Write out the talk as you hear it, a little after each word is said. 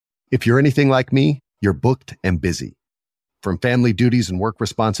If you're anything like me, you're booked and busy. From family duties and work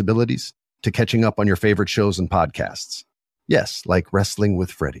responsibilities to catching up on your favorite shows and podcasts. Yes, like Wrestling with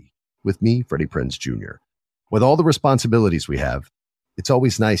Freddie. With me, Freddie Prinze Jr. With all the responsibilities we have, it's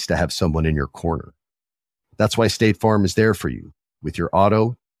always nice to have someone in your corner. That's why State Farm is there for you with your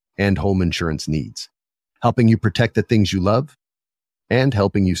auto and home insurance needs, helping you protect the things you love and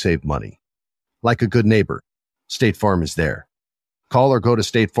helping you save money. Like a good neighbor, State Farm is there. Call or go to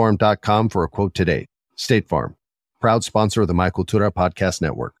statefarm.com for a quote today. State Farm, proud sponsor of the My Cultura Podcast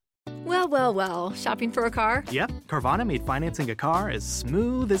Network. Well. Shopping for a car? Yep. Carvana made financing a car as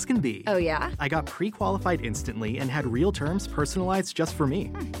smooth as can be. Oh, yeah? I got pre-qualified instantly and had real terms personalized just for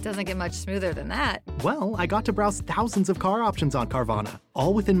me. Doesn't get much smoother than that. Well, I got to browse thousands of car options on Carvana,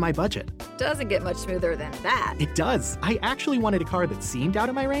 all within my budget. Doesn't get much smoother than that. It does. I actually wanted a car that seemed out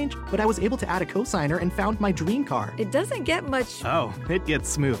of my range, but I was able to add a cosigner and found my dream car. It doesn't get much... Oh, it gets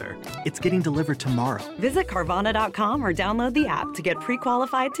smoother. It's getting delivered tomorrow. Visit Carvana.com or download the app to get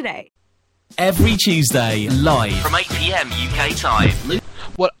pre-qualified today. Every Tuesday, live from 8 p.m. UK time.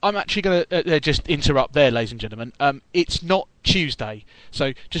 Well, I'm actually going to just interrupt there, ladies and gentlemen. It's not Tuesday,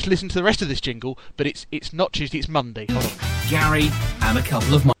 so just listen to the rest of this jingle, but it's not Tuesday, it's Monday. Hold on. Gary and a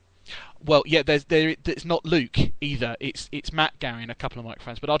couple of... Well, yeah, it's not Luke either. It's Matt, Gary, and a couple of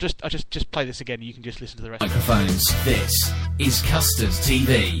microphones. But I'll just play this again, and you can just listen to the rest. Microphones. This is Custard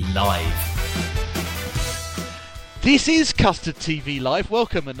TV Live. This is Custard TV Live.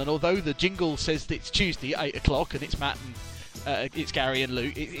 Welcome, and although the jingle says that it's Tuesday at 8 o'clock and it's Matt and it's Gary and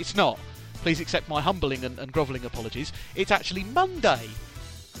Luke, it's not. Please accept my humbling and grovelling apologies. It's actually Monday.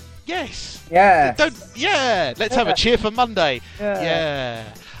 Yes. Yeah. Let's have a cheer for Monday. Yeah.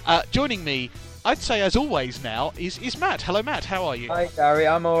 Joining me, I'd say as always now, is Matt. Hello, Matt. How are you? Hi, Gary.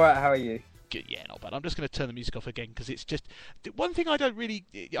 I'm all right. How are you? Good, yeah, not bad. I'm just going to turn the music off again because it's just one thing I can't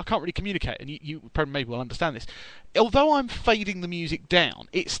really communicate, and you probably maybe will understand this. Although I'm fading the music down,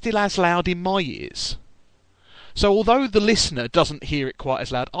 it's still as loud in my ears. So although the listener doesn't hear it quite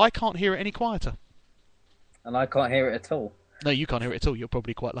as loud, I can't hear it any quieter. And I can't hear it at all. No, you can't hear it at all. You're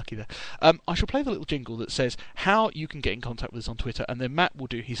probably quite lucky there. I shall play the little jingle that says how you can get in contact with us on Twitter, and then Matt will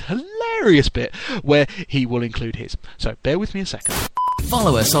do his hilarious bit where he will include his. So bear with me a second.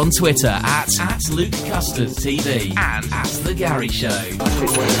 Follow us on Twitter at Luke Custard TV and at The Gary Show.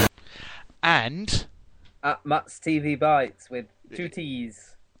 And at Matt's TV Bites with 2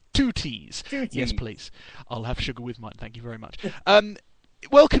 T's. 2 T's. Yes, please. I'll have sugar with mine. Thank you very much.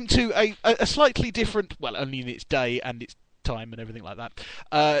 Welcome to a slightly different, well, only in its day and its time and everything like that,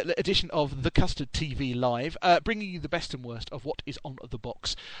 edition of the Custard TV Live, bringing you the best and worst of what is on the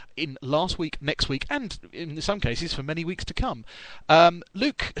box in last week, next week, and in some cases for many weeks to come.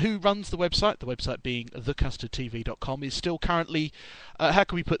 Luke, who runs the website being thecustardtv.com, is still currently, how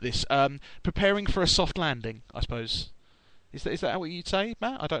can we put this, preparing for a soft landing, I suppose. Is that what you'd say,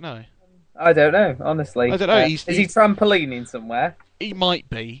 Matt? I don't know. I don't know, honestly. I don't know. Is he trampolining somewhere? He might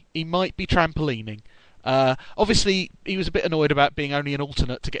be. He might be trampolining. Obviously, he was a bit annoyed about being only an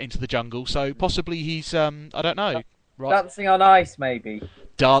alternate to get into the jungle, so possibly he's, I don't know. Right. Dancing on ice, maybe.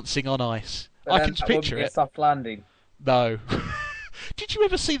 Dancing on ice. But I can picture it. A soft landing. No. Did you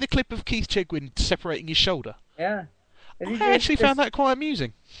ever see the clip of Keith Chegwin separating his shoulder? Yeah. I actually found that quite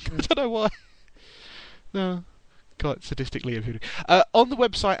amusing. I don't know why. No. Quite sadistically amusing. On the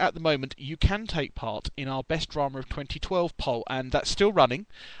website at the moment, you can take part in our Best Drama of 2012 poll, and that's still running.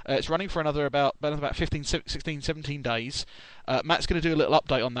 It's running for another about 15, 16, 17 days. Matt's going to do a little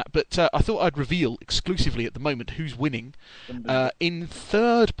update on that, but I thought I'd reveal exclusively at the moment who's winning. In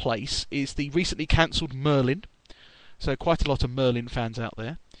third place is the recently cancelled Merlin, so quite a lot of Merlin fans out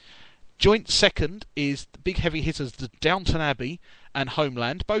there. Joint second is the big heavy hitters, the Downton Abbey and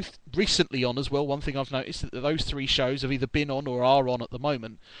Homeland, both recently on as well. One thing I've noticed that those 3 shows have either been on or are on at the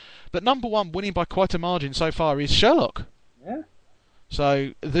moment. But number one, winning by quite a margin so far, is Sherlock. Yeah.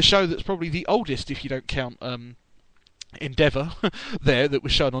 So the show that's probably the oldest, if you don't count Endeavour, there, that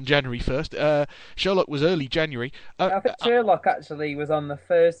was shown on January 1st. Sherlock was early January. I think Sherlock actually was on the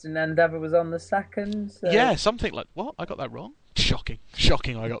 1st and Endeavour was on the 2nd. So... Yeah, something like... What? I got that wrong? Shocking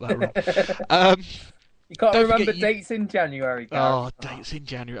I got that wrong. You can't remember dates in January, Gareth. Oh, dates in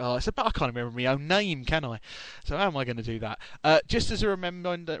January. Oh, I can't remember my own name, can I? So how am I going to do that? Just as a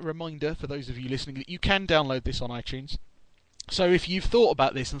reminder for those of you listening that you can download this on iTunes. So if you've thought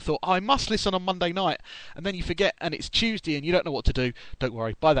about this and thought, I must listen on Monday night, and then you forget and it's Tuesday and you don't know what to do, don't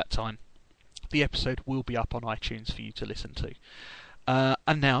worry. By that time, the episode will be up on iTunes for you to listen to.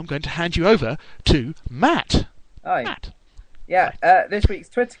 And now I'm going to hand you over to Matt. Hi. Matt. Yeah, this week's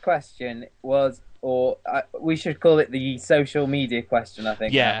Twitter question was, or we should call it the social media question, I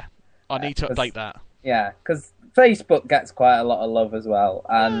think. Yeah. I need to update that. Yeah, because Facebook gets quite a lot of love as well.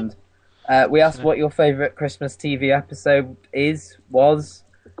 And we asked what your favourite Christmas TV episode was,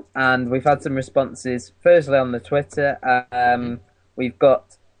 and we've had some responses. Firstly, on the Twitter, we've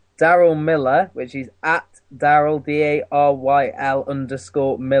got Daryl Miller, which is at Daryl,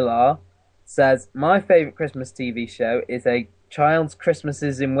 DARYL_Miller, says, my favourite Christmas TV show is A Child's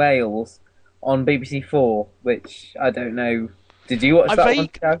Christmases in Wales on BBC Four, which I don't know. Did you watch that one,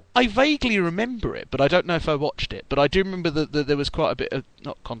 Joe? I vaguely remember it, but I don't know if I watched it. But I do remember that there was quite a bit of,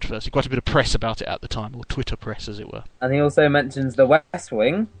 not controversy, quite a bit of press about it at the time, or Twitter press, as it were. And he also mentions The West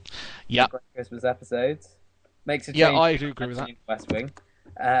Wing. Yeah. Great Christmas episodes. Makes a change. Yeah, I do agree with that. West Wing.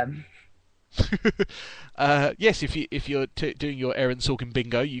 Yes, if you're doing your Aaron Sorkin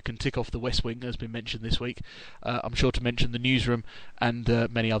bingo, you can tick off The West Wing, as been mentioned this week. I'm sure to mention The Newsroom and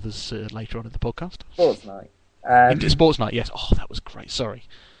many others later on in the podcast. Sports Night. Sports Night, yes. Oh, that was great. Sorry.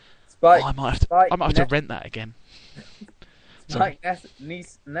 I might have to rent that again. Spike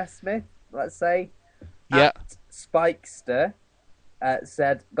Nesmith, let's say. Yeah. At Spikester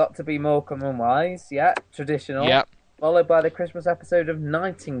said, got to be Morecambe and Wise. Yeah, traditional. Yeah. Followed by the Christmas episode of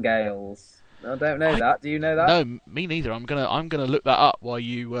Nightingales. I don't know that. Do you know that? No, me neither. I'm gonna look that up while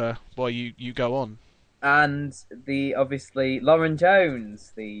you go on. And obviously Lauren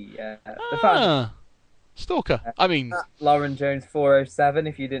Jones, the fan. Stalker. I mean, Lauren Jones 407,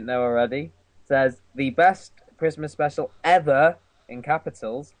 if you didn't know already, says the best Christmas special ever, in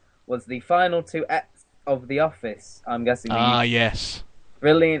capitals, was the final 2 acts of The Office. I'm guessing. Yes.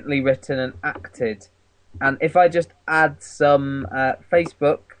 Brilliantly written and acted. And if I just add some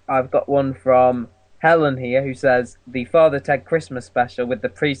Facebook, I've got one from Helen here who says the Father Ted Christmas special with the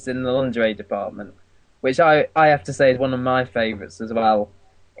priest in the lingerie department, which I have to say is one of my favourites as well,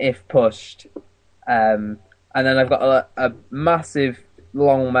 if pushed. And then I've got a massive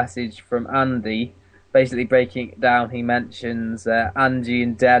long message from Andy, basically breaking it down. He mentions Angie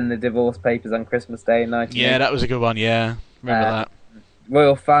and Den, the divorce papers on Christmas Day in 1980. Yeah, that was a good one, yeah. Remember that.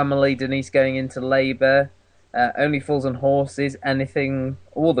 Royal Family, Denise going into labour, Only Fools and Horses, anything,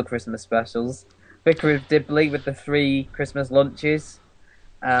 all the Christmas specials. Vicar of Dibley with the 3 Christmas lunches.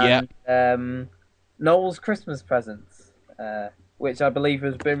 And Noel's Christmas Presents, which I believe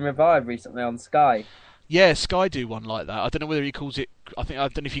has been revived recently on Sky. Yeah, Sky do one like that. I don't know whether he calls it. I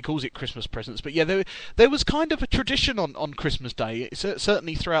don't know if he calls it Christmas Presents, but yeah, there was kind of a tradition on Christmas Day.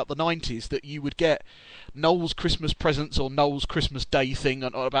 Certainly throughout the 90s, that you would get Noel's Christmas Presents or Noel's Christmas Day thing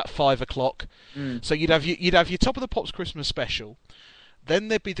at about 5 o'clock. So you'd have your Top of the Pops Christmas special, then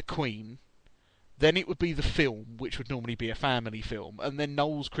there'd be the Queen, then it would be the film, which would normally be a family film, and then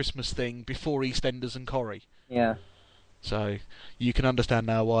Noel's Christmas thing before EastEnders and Corrie. Yeah. So you can understand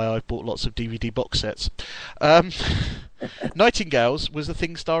now why I've bought lots of DVD box sets. Nightingales was the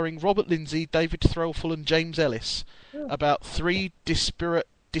thing starring Robert Lindsay, David Threlfall and James Ellis about 3 disparate.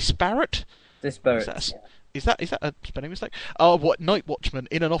 Is that a spelling mistake? Oh, night watchmen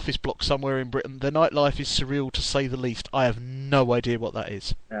in an office block somewhere in Britain. Their nightlife is surreal to say the least. I have no idea what that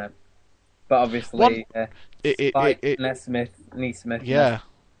is. But obviously, Nesmith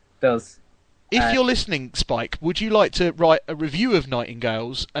does. If you're listening, Spike, would you like to write a review of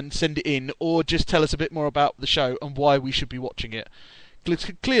Nightingales and send it in, or just tell us a bit more about the show and why we should be watching it?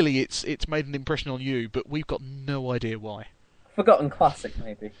 Clearly, it's made an impression on you, but we've got no idea why. Forgotten classic,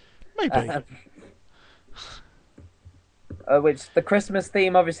 maybe. Maybe. Which the Christmas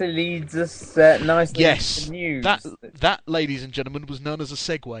theme obviously leads us nicely to the news. That, ladies and gentlemen, was known as a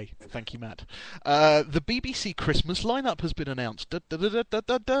segue. Thank you, Matt. The BBC Christmas lineup has been announced.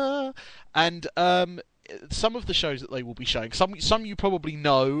 And some of the shows that they will be showing, some you probably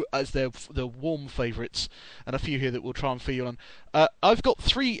know as their warm favourites, and a few here that we'll try and feel on. I've got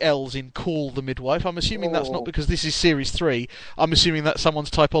 3 L's in Call the Midwife. I'm assuming that's not because this is Series 3. I'm assuming that's someone's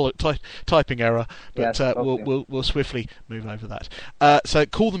typing error, but we'll swiftly move over that. So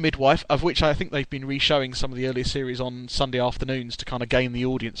Call the Midwife, of which I think they've been re-showing some of the earlier series on Sunday afternoons to kind of gain the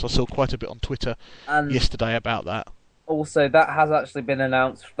audience. I saw quite a bit on Twitter yesterday about that. Also, that has actually been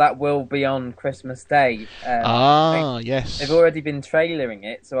announced. That will be on Christmas Day. Yes. They've already been trailering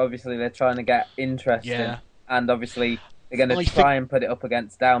it, so obviously they're trying to get interested. Yeah. And obviously they're going to try and put it up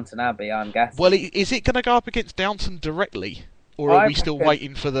against Downton Abbey, I'm guessing. Well, is it going to go up against Downton directly? Or are we still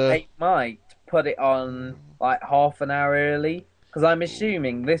waiting for the... They might put it on like half an hour early, because I'm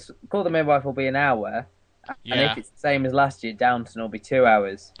assuming this Call the Midwife will be an hour. And if it's the same as last year, Downton will be 2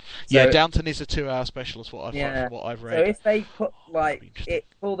 hours. So, Downton is a 2-hour special, is what I've read. So if they put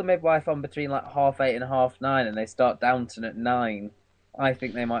Call the Midwife on between like 8:30 and 9:30, and they start Downton at 9, I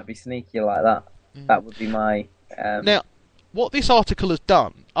think they might be sneaky like that. That would be my. Now, what this article has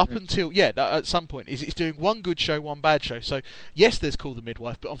done up until at some point is it's doing one good show, one bad show. So yes, there's Call the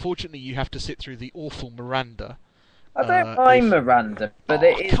Midwife, but unfortunately you have to sit through the awful Miranda. I don't mind Miranda, but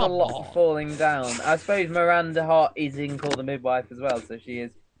it is a lot of falling down. I suppose Miranda Hart is in Call the Midwife as well, so she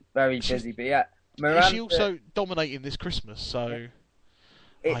is very busy. But yeah, Miranda. Is she also dominating this Christmas? So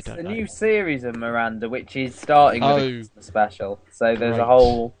it's a new series of Miranda, which is starting with a Christmas special. So there's a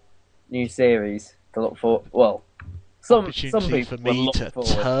whole new series to look for. Well, some people for me to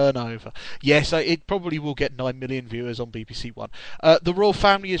turn over. Yes, it probably will get 9 million viewers on BBC One. The royal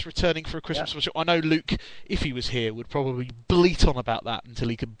family is returning for a Christmas special. I know Luke, if he was here, would probably bleat on about that until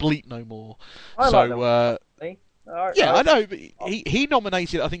he could bleat no more. I know, but he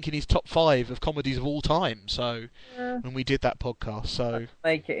nominated, I think, in his top 5 of comedies of all time. So when we did that podcast, so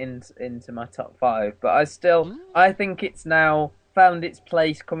make it into my top 5, but I think it's now found its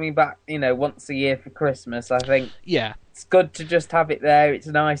place coming back, once a year for Christmas. I think it's good to just have it there. It's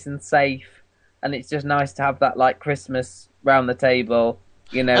nice and safe, and it's just nice to have that Christmas round the table.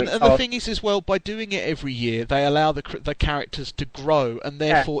 And the thing is as well, by doing it every year, they allow the characters to grow, and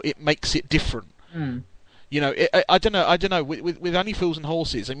therefore it makes it different. I don't know. With Only Fools and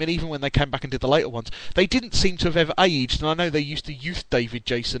Horses, I mean, even when they came back and did the later ones, they didn't seem to have ever aged. And I know they used to youth David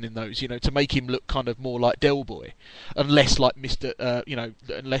Jason in those, to make him look kind of more like Del Boy, and less like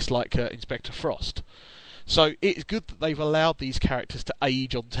and less like Inspector Frost. So it's good that they've allowed these characters to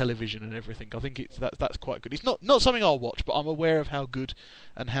age on television and everything. I think that's quite good. It's not something I'll watch, but I'm aware of how good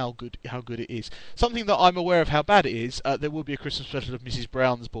it is. Something that I'm aware of how bad it is. There will be a Christmas special of Mrs.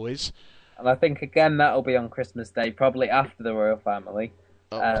 Brown's Boys. And I think, again, that'll be on Christmas Day, probably after the royal family,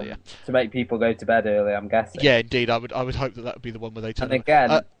 to make people go to bed early, I'm guessing. Yeah, indeed. I would hope that would be the one where they turn. And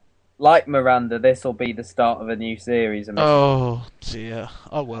again, like Miranda, this will be the start of a new series. Oh, dear.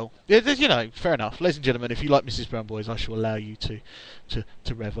 Oh, well. Yeah, fair enough. Ladies and gentlemen, if you like Mrs. Brown Boys, I shall allow you to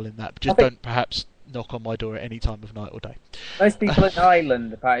revel in that. But just don't perhaps knock on my door at any time of night or day. Most people in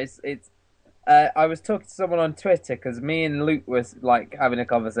Ireland, it's I was talking to someone on Twitter because me and Luke was having a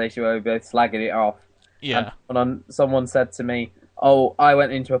conversation where we were both slagging it off. Yeah. And someone said to me, "Oh, I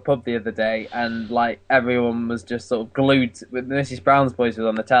went into a pub the other day and everyone was just sort of glued with Mrs. Brown's Boys was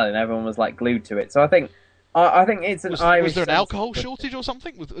on the telly and everyone was glued to it." So I think it's an Irish. Was there an alcohol shortage or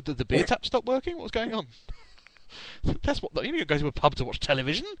something? Did the beer tap stop working? What was going on? That's what you go to a pub to watch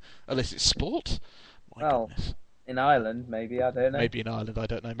television unless it's sport. My goodness. In Ireland, maybe, I don't know. Maybe in Ireland, I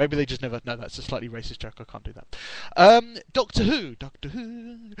don't know. Maybe they just never... No, that's a slightly racist joke, I can't do that. Doctor Who.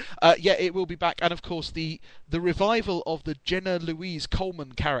 It will be back. And, of course, the revival of the Jenna Louise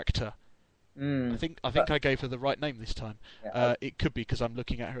Coleman character. I think I gave her the right name this time. Yeah, it could be because I'm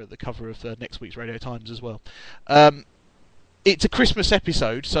looking at her at the cover of next week's Radio Times as well. It's a Christmas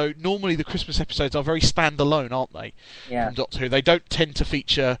episode, so normally the Christmas episodes are very standalone, aren't they? Yeah. From Doctor Who. They don't tend to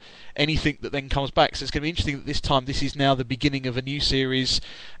feature anything that then comes back, so it's going to be interesting that this time this is now the beginning of a new series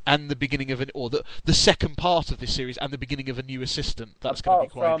and the beginning of the second part of this series and the beginning of a new assistant. That's going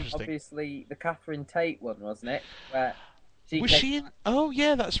to be quite interesting. Obviously, the Catherine Tate one, wasn't it? Where she in? Oh,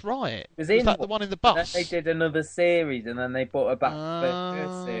 yeah, that's right. Was that the one in the bus? They did another series, and then they brought her back for the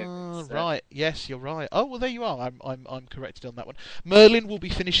first series. So. Right. Yes, you're right. Oh, well, there you are. I'm corrected on that one. Merlin will be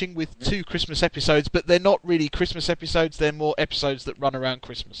finishing with 2 Christmas episodes, but they're not really Christmas episodes. They're more episodes that run around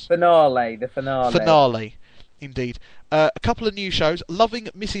Christmas. The finale. Finale, indeed. A couple of new shows. Loving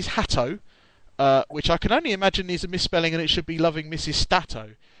Mrs. Hatto, which I can only imagine is a misspelling, and it should be Loving Mrs.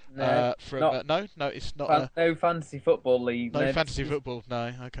 Stato. No, it's not. No fantasy football league. No fantasy football.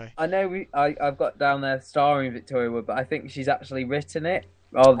 No, okay. I know. I've got down there starring Victoria Wood, but I think she's actually written it.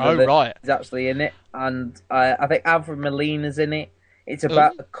 Right. She's actually in it, and I think Avril Molina's in it. It's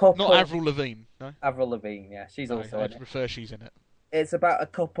about a couple. Not Avril Lavigne. No. Avril Lavigne. Yeah, she's also in it. I prefer she's in it. It's about a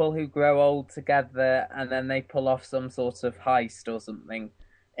couple who grow old together, and then they pull off some sort of heist or something.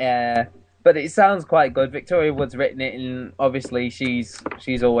 But it sounds quite good. Victoria Wood's written it, and obviously she's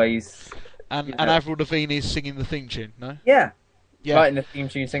always... And Avril Lavigne is singing the theme tune, no? Yeah. Writing the theme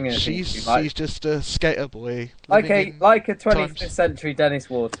tune, singing the theme tune. She's just a skater boy. Like a 25th century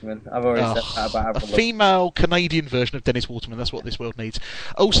Dennis Waterman. I've already said that about Avril Lavigne. A female Canadian version of Dennis Waterman. That's what this world needs.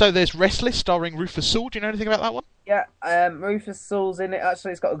 Also, there's Restless, starring Rufus Sewell. Do you know anything about that one? Yeah, Rufus Sewell's in it.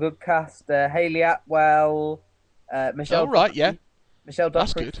 Actually, it's got a good cast. Hayley Atwell, Michelle... Oh, right, yeah. Michelle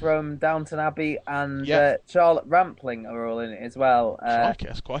Dockery from Downton Abbey and Charlotte Rampling are all in it as well.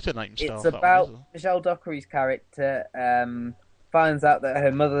 That's quite a name star. It's about Michelle Dockery's character finds out that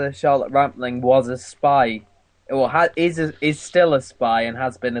her mother, Charlotte Rampling, was a spy. Or is still a spy and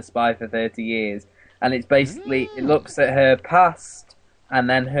has been a spy for 30 years. And it's basically, it looks at her past and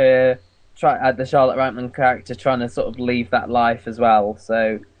then her the Charlotte Rampling character trying to sort of leave that life as well.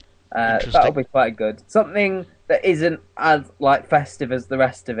 So that'll be quite good. Something that isn't as like festive as the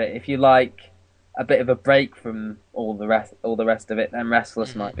rest of it. If you like a bit of a break from all the rest of it, then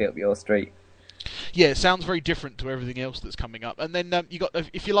Restless might be up your street. Yeah, it sounds very different to everything else that's coming up. And then you got,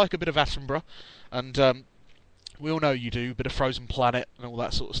 if you like a bit of Attenborough, and we all know you do, a bit of Frozen Planet and all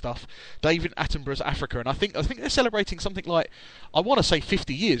that sort of stuff. David Attenborough's Africa, and I think they're celebrating something like, I want to say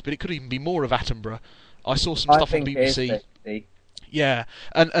 50 years, but it could even be more of Attenborough. I saw some stuff on BBC. It is 50. Yeah,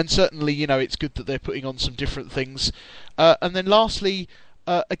 and certainly, it's good that they're putting on some different things. And then lastly,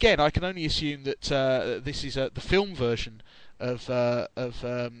 again, I can only assume that this is the film version of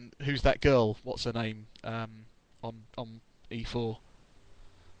Who's That Girl? What's her name? On E4.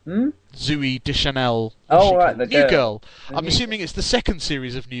 Zooey Deschanel. Oh, right, the New girl. Girl. I'm assuming it's the second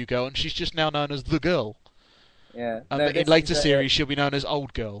series of New Girl, and she's just now known as The Girl. Yeah. And in later series, she'll be known as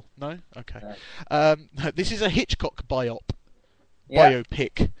Old Girl. No? Okay. No. This is a Hitchcock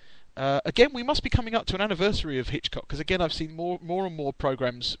biopic. Again, we must be coming up to an anniversary of Hitchcock, because again, I've seen more and more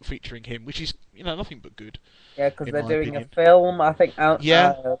programs featuring him, which is nothing but good. Yeah, because they're doing a film. I think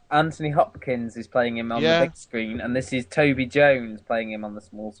Anthony Hopkins is playing him on the big screen, and this is Toby Jones playing him on the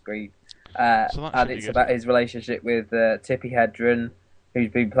small screen. And it's about his relationship with Tippi Hedren, who's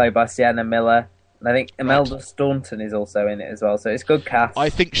been played by Sienna Miller. And I think Imelda Staunton is also in it as well, so it's good cast. I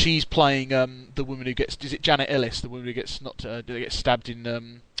think she's playing the woman who gets... Is it Janet Ellis, the woman who gets gets stabbed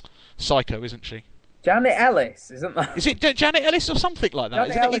in Psycho, isn't she? Janet Ellis, isn't that? Is it Janet Ellis or something like that?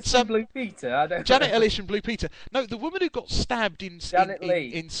 Janet Ellis from Blue Peter. I don't Janet know. Ellis from Blue Peter. No, the woman who got stabbed in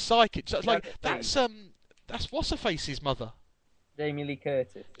Psychic. So it's like that's what's her face's mother. Jamie Lee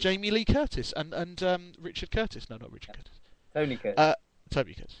Curtis. Jamie Lee Curtis and Richard Curtis. No, not Richard Curtis. Tony Curtis.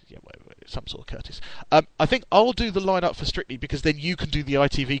 Toby Curtis. Yeah, wait, some sort of Curtis. I think I'll do the lineup for Strictly, because then you can do the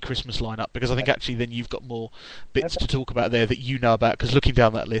ITV Christmas lineup, because I think actually then you've got more bits to talk about there that you know about, because looking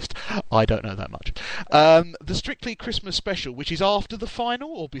down that list, I don't know that much. The Strictly Christmas special, which is after the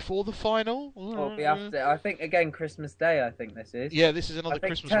final or before the final? It'll be after, I think, again, Christmas Day, I think this is. Yeah, this is another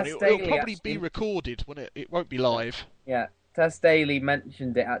Christmas one. It'll probably be recorded, when it won't be live. Yeah. Tess Daly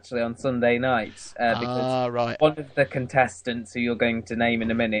mentioned it actually on Sunday nights because one of the contestants who you're going to name in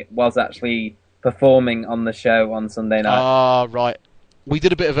a minute was actually performing on the show on Sunday night. Right. We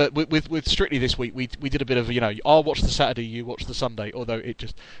did a bit of a with Strictly this week. We did a bit of I'll watch the Saturday, you watch the Sunday. Although it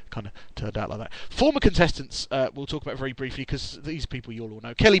just kind of turned out like that. Former contestants we'll talk about very briefly, because these people you'll all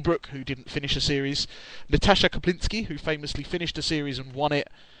know. Kelly Brook, who didn't finish a series. Natasha Kaplinsky, who famously finished a series and won it,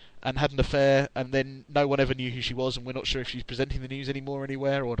 and had an affair, and then no one ever knew who she was, and we're not sure if she's presenting the news anymore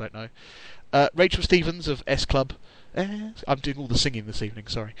anywhere, or I don't know. Rachel Stevens of S Club. I'm doing all the singing this evening,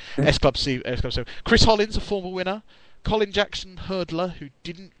 sorry. S Club. Chris Hollins, a former winner. Colin Jackson, hurdler, who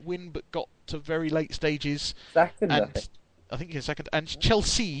didn't win but got to very late stages. Second, I think he's second. And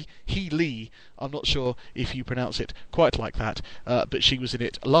Chelsea Healy, I'm not sure if you pronounce it quite like that, but she was in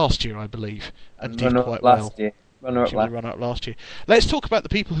it last year, I believe, and did quite well. Runner-up last year. Let's talk about the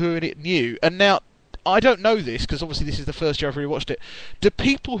people who are in it new. And now, I don't know this, because obviously this is the first year I've rewatched it. Do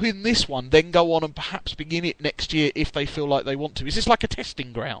people who in this one then go on and perhaps begin it next year if they feel like they want to? Is this like a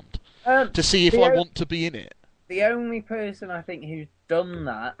testing ground to see if I want to be in it? The only person I think who's done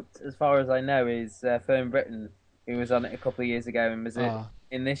that, as far as I know, is Fern Britton, who was on it a couple of years ago and was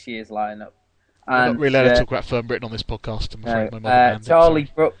in this year's lineup. I'm not really allowed to talk about Fern Britton on this podcast. I'm afraid my mother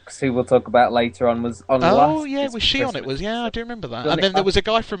Charlie Brooks, who we'll talk about later on, was on last. Oh yeah, was she on it? I do remember that. And then there was a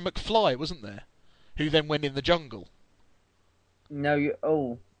guy from McFly, wasn't there, who then went in the jungle. No,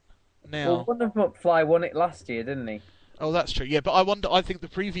 Now, well, one of McFly won it last year, didn't he? Oh, that's true. Yeah, but I wonder. I think the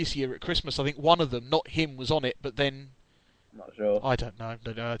previous year at Christmas, I think one of them, not him, was on it, but then I'm not sure. I don't know.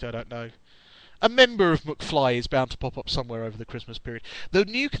 I don't know. A member of McFly is bound to pop up somewhere over the Christmas period. The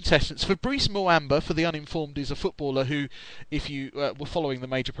new contestants, Fabrice Muamba, for the uninformed, is a footballer who, if you were following the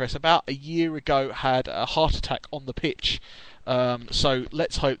major press, about a year ago had a heart attack on the pitch. So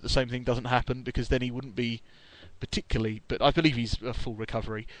let's hope the same thing doesn't happen, because then he wouldn't be particularly... But I believe he's a full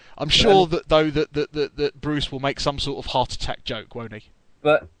recovery. I'm sure that, though, that Bruce will make some sort of heart attack joke, won't he?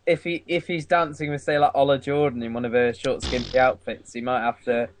 But if he's dancing with, say, like Ola Jordan in one of her short, skimpy outfits, he might have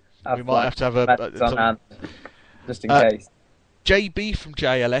to... We might have to have a on hand, just in case. JB from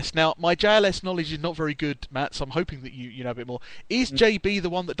JLS. Now, my JLS knowledge is not very good, Matt, so I'm hoping that you know a bit more. Is JB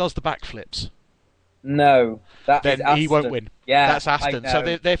the one that does the backflips? No, then he won't win. Yeah, that's Aston.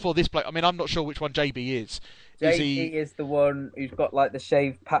 So therefore, this bloke. I mean, I'm not sure which one JB is. JB is the one who's got like the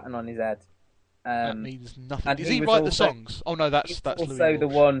shaved pattern on his head. That means nothing. Does he write the songs? Oh no, that's also Louis the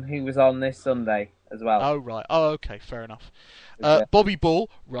Walsh. one who was on this Sunday. as well. Oh, right. Oh, okay, fair enough. Yeah. Bobby Ball,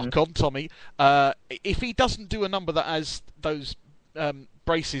 rock on, Tommy. If he doesn't do a number that has those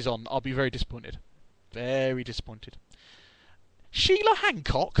braces on, I'll be very disappointed. Very disappointed. Sheila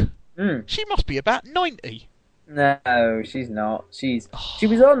Hancock? She must be about 90. No, she's not. She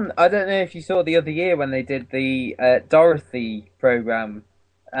was on. I don't know if you saw the other year when they did the Dorothy program.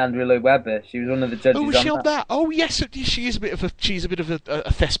 Andrew Lloyd Webber. She was one of the judges. Oh, was she on that? Oh, yes. She is a bit of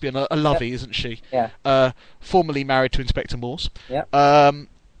a thespian, a lovey, isn't she? Yeah. Formerly married to Inspector Morse. Yeah.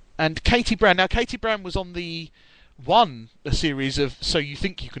 And Katie Brown. Now, Katie Brown was on a series of So You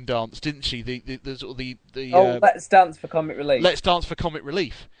Think You Can Dance, didn't she? The sort of the Let's Dance for Comic Relief. Let's Dance for Comic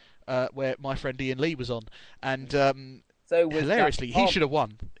Relief, where my friend Ian Lee was on, and so was hilariously, he should have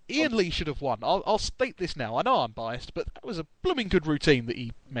won. Ian Lee should have won. I'll state this now. I know I'm biased, but that was a blooming good routine that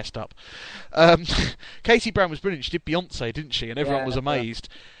he messed up. Katie Brown was brilliant. She did Beyonce, didn't she? And everyone was amazed.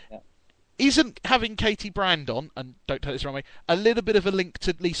 Yeah. Isn't having Katie Brand on, and don't take this the wrong way, a little bit of a link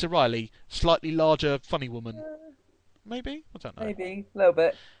to Lisa Riley, slightly larger, funny woman? Maybe? I don't know. Maybe, a little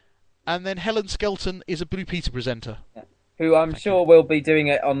bit. And then Helen Skelton is a Blue Peter presenter. Yeah. Who I'm sure will be doing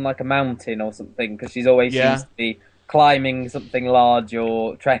it on like a mountain or something, because she's always seems to be climbing something large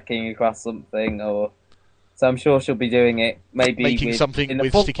or trekking across something, so I'm sure she'll be doing it. Maybe making something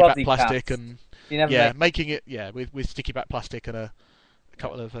with sticky back plastic and making it with sticky back plastic and a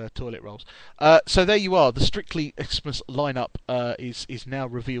couple of toilet rolls. So there you are. The Strictly Xmas lineup is now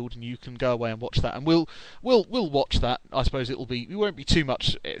revealed, and you can go away and watch that. And we'll watch that. I suppose it won't be too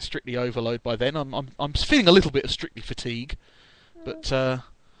much Strictly overload by then. I'm feeling a little bit of Strictly fatigue, but.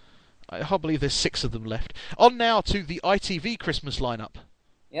 I can't believe there's 6 of them left. On now to the ITV Christmas lineup.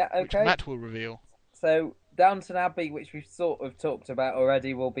 Yeah, okay. Which Matt will reveal. So, Downton Abbey, which we've sort of talked about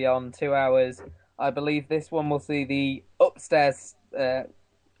already, will be on 2 hours. I believe this one will see the upstairs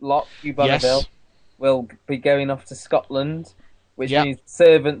lot, Hugh Bonneville, will be going off to Scotland, which means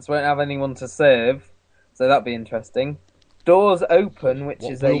servants won't have anyone to serve. So that'll be interesting. Doors Open, which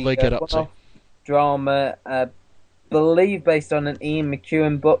is a one-off drama, believe based on an Ian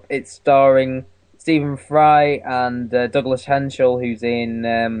McEwan book. It's starring Stephen Fry and Douglas Henschel, who's in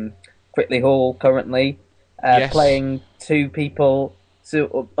Quitley Hall currently, playing 2 people,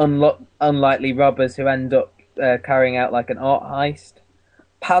 unlikely robbers who end up carrying out like an art heist.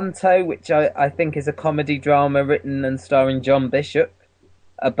 Panto, which I think is a comedy drama written and starring John Bishop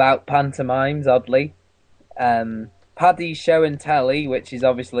about pantomimes, oddly. Paddy's Show and Telly, which is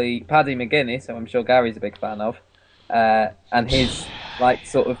obviously Paddy McGuinness, who I'm sure Gary's a big fan of. And his like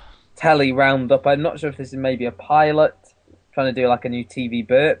sort of telly roundup. I'm not sure if this is maybe a pilot, trying to do like a new TV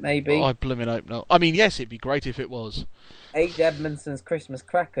Burt, maybe. Oh, I blooming hope not. I mean, yes, it'd be great if it was. H. Edmondson's Christmas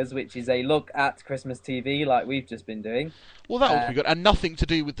Crackers, which is a look at Christmas TV, like we've just been doing. Well, that would be good, and nothing to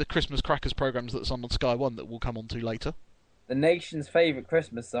do with the Christmas Crackers programs that's on Sky One that we'll come on to later. The nation's favourite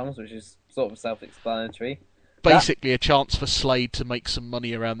Christmas songs, which is sort of self-explanatory. Basically, a chance for Slade to make some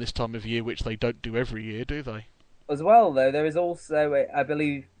money around this time of year, which they don't do every year, do they? As well, though, there is also, I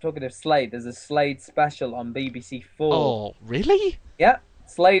believe, talking of Slade, there's a Slade special on BBC 4. Oh, really? Yeah,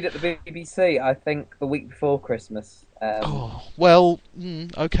 Slade at the BBC, I think, the week before Christmas.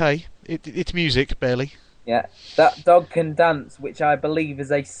 Okay. It's music, barely. Yeah. That Dog Can Dance, which I believe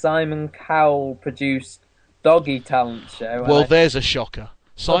is a Simon Cowell-produced doggy talent show. Well, there's a shocker.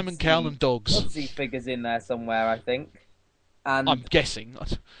 Simon Cowell and dogs. Pudsey figures in there somewhere, I think. And I'm guessing.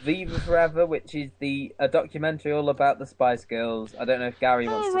 Viva Forever, which is a documentary all about the Spice Girls. I don't know if Gary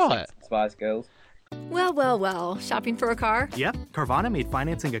wants to see Spice Girls. Well, shopping for a car? Yep, Carvana made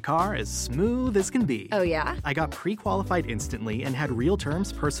financing a car as smooth as can be. Oh, yeah? I got pre-qualified instantly and had real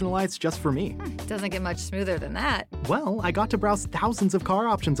terms personalized just for me. Doesn't get much smoother than that. Well, I got to browse thousands of car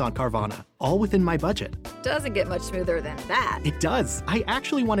options on Carvana, all within my budget. Doesn't get much smoother than that. It does. I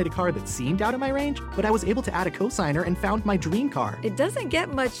actually wanted a car that seemed out of my range, but I was able to add a cosigner and found my dream car. It doesn't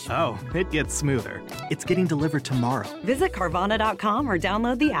get much... Oh, it gets smoother. It's getting delivered tomorrow. Visit Carvana.com or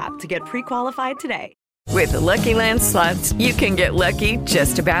download the app to get pre-qualified today. With the Lucky Land Slots, you can get lucky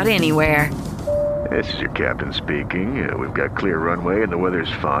just about anywhere. This is your captain speaking. We've got clear runway and the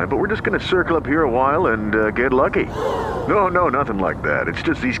weather's fine, but we're just going to circle up here a while and get lucky. No, nothing like that. It's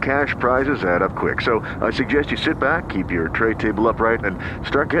just these cash prizes add up quick. So I suggest you sit back, keep your tray table upright, and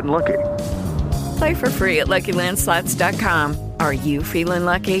start getting lucky. Play for free at LuckyLandSlots.com. Are you feeling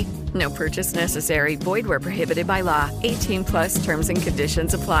lucky? No purchase necessary. Void where prohibited by law. 18 plus terms and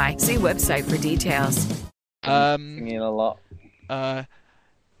conditions apply. See website for details. Singing a lot. I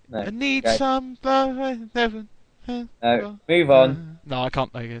need some love. No, move on. No, I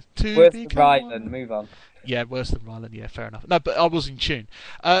can't make it. Worse than Ryland, move on. Yeah, worse than Ryland, yeah, fair enough. No, but I was in tune.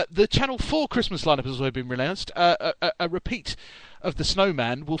 The Channel 4 Christmas lineup has already been announced. A repeat of The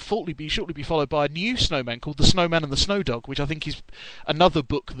Snowman will shortly be followed by a new Snowman called The Snowman and the Snow Dog, which I think is another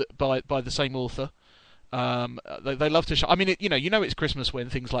book by the same author. They love to show. I mean, you know, it's Christmas when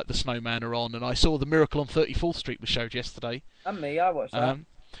things like The Snowman are on, and I saw The Miracle on 34th Street was showed yesterday. And me, I watched that.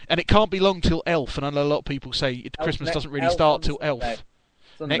 And it can't be long till Elf, and I know a lot of people say Christmas doesn't really start till Elf.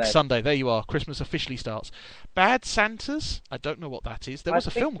 Next Sunday, there you are. Christmas officially starts. Bad Santas? I don't know what that is. There was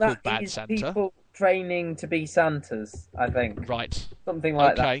a film called Bad Santa. People training to be Santas, I think. Right. Something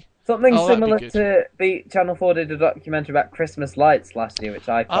like that. Something similar to Channel 4 did a documentary about Christmas lights last year, which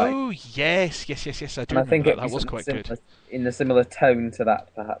I quite... Oh, yes. I do and I think that was quite good. In a similar tone to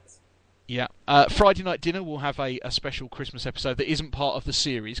that, perhaps. Yeah. Friday Night Dinner will have a special Christmas episode that isn't part of the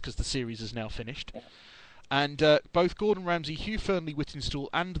series, because the series is now finished. Yeah. And both Gordon Ramsay, Hugh Fearnley-Whittingstall,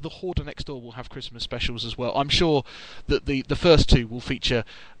 and The Hoarder Next Door will have Christmas specials as well. I'm sure that the first two will feature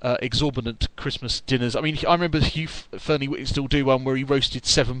exorbitant Christmas dinners. I mean, I remember Hugh Fearnley-Whittingstall do one where he roasted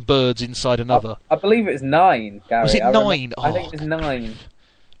 7 birds inside another. I believe it was 9, Gary. Was it 9? I think it was 9.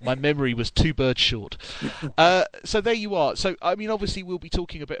 My memory was 2 birds short. So there you are. So I mean, obviously we'll be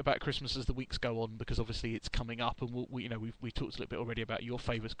talking a bit about Christmas as the weeks go on, because obviously it's coming up, and we talked a little bit already about your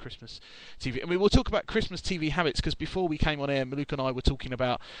favourite Christmas TV. I mean, we'll talk about Christmas TV habits, because before we came on air, Luke and I were talking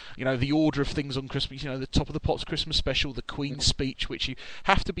about the order of things on Christmas. The Top of the Pops Christmas special, the Queen's speech, which you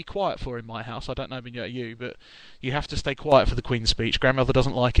have to be quiet for in my house. I don't know about you, but you have to stay quiet for the Queen's speech. Grandmother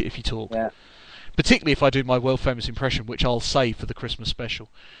doesn't like it if you talk. Yeah. Particularly if I do my world famous impression, which I'll save for the Christmas special.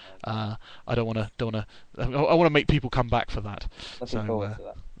 I don't want to. I want to make people come back for that.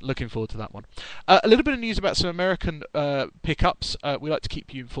 Looking forward to that one. A little bit of news about some American pickups. We like to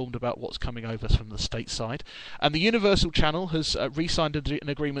keep you informed about what's coming over from the stateside. And the Universal Channel has re-signed an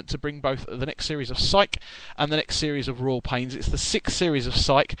agreement to bring both the next series of Psych and the next series of Royal Pains. It's the 6th series of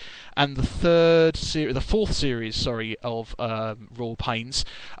Psych and the 4th series, of Royal Pains,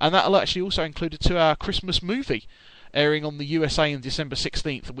 and that'll actually also include a 2-hour Christmas movie airing on the USA on December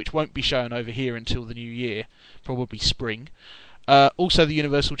 16th, which won't be shown over here until the new year, probably spring. Also, the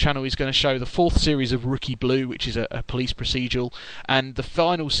Universal Channel is going to show the 4th series of Rookie Blue, which is a police procedural, and the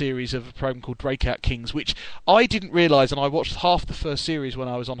final series of a program called Breakout Kings, which I didn't realise, and I watched half the first series when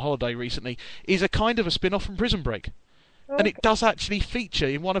I was on holiday recently, is a kind of a spin-off from Prison Break. Okay. And it does actually feature,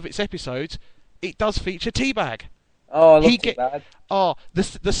 in one of its episodes, it does feature T-Bag. Oh, I love T-Bag.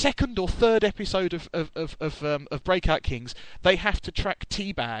 The second or third episode of Breakout Kings, they have to track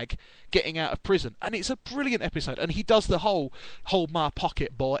T-Bag getting out of prison, and it's a brilliant episode. And he does the whole "Hold My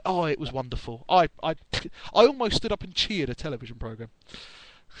Pocket, Boy." Oh, it was wonderful. I almost stood up and cheered a television program.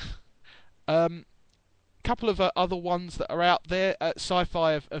 Couple of other ones that are out there.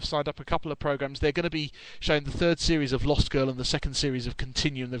 Sci-Fi have signed up a couple of programs. They're going to be showing the 3rd series of Lost Girl and the 2nd series of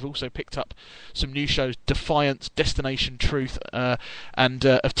Continuum. They've also picked up some new shows, Defiance, Destination Truth, and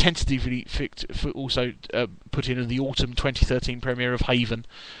have tentatively also put in the autumn 2013 premiere of Haven,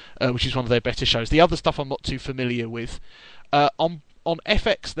 which is one of their better shows. The other stuff I'm not too familiar with. On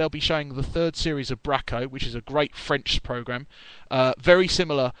FX, they'll be showing the 3rd series of Braco, which is a great French programme. Very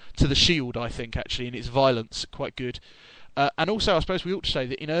similar to The Shield, I think, actually, in its violence. Quite good. And also, I suppose we ought to say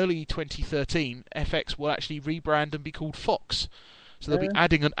that in early 2013, FX will actually rebrand and be called Fox. So they'll be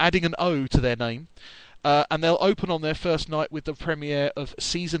adding an O to their name. And they'll open on their first night with the premiere of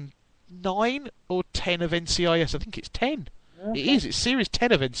Season 9 or 10 of NCIS. I think it's 10. Okay. It is. It's Series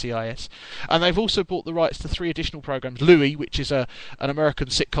 10 of NCIS. And they've also bought the rights to 3 additional programmes. Louis, which is an American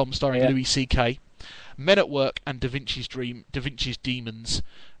sitcom starring Louis C.K., Men at Work, and Da Vinci's Demons.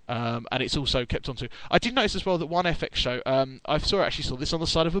 And it's also kept on to... I did notice as well that one FX show, I actually saw this on the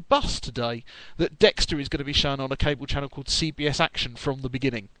side of a bus today, that Dexter is going to be shown on a cable channel called CBS Action from the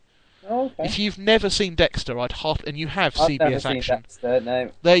beginning. Oh, okay. If you've never seen Dexter, and you have I've CBS never Action... Seen Dexter,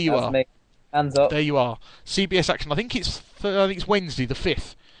 no. There you are. Me. Hands up. There you are. CBS Action. I think it's Wednesday the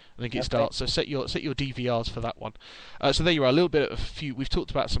 5th. I think it starts. So set your DVRs for that one. So there you are. A little bit of a few. We've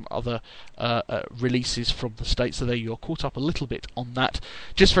talked about some other releases from the States. So there you are. Caught up a little bit on that.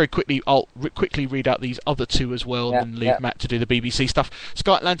 Just very quickly, I'll quickly read out these other 2 as well, and leave Matt to do the BBC stuff.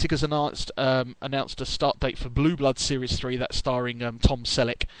 Sky Atlantic has announced a start date for Blue Blood Series 3. That's starring Tom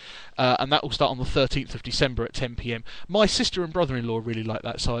Selleck. And that will start on the 13th of December at 10 p.m. My sister and brother-in-law really like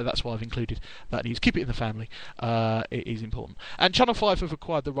that, so that's why I've included that news. Keep it in the family. It is important. And Channel 5 have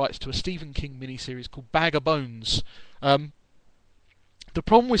acquired the rights to a Stephen King miniseries called Bag of Bones. The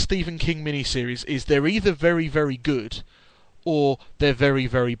problem with Stephen King miniseries is they're either very, very good or they're very,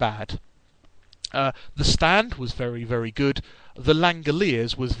 very bad. The Stand was very, very good. The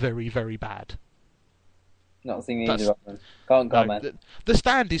Langoliers was very, very bad. Not seen either of them. Can't comment. No, the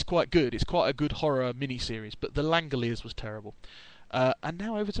Stand is quite good. It's quite a good horror miniseries, but The Langoliers was terrible. And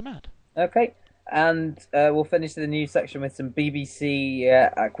now over to Matt. Okay, and we'll finish the news section with some BBC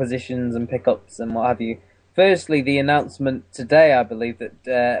acquisitions and pickups and what have you. Firstly, the announcement today, I believe,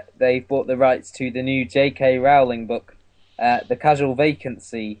 that they've bought the rights to the new J.K. Rowling book, The Casual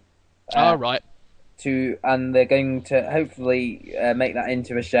Vacancy. Right. And they're going to hopefully make that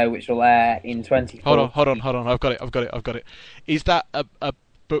into a show which will air in 2024. Hold on. I've got it. Is that a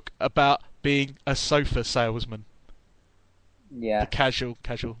book about being a sofa salesman? Yeah. The casual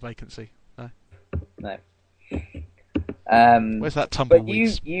vacancy. No. Where's that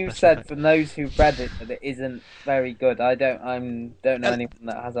tumbleweed? But you said from those who've read it that it isn't very good. I don't know anyone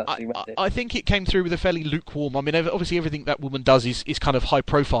that has actually read it. I think it came through with a fairly lukewarm. I mean, obviously everything that woman does is kind of high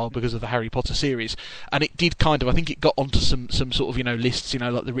profile because of the Harry Potter series, and it did kind of. I think it got onto some sort of lists,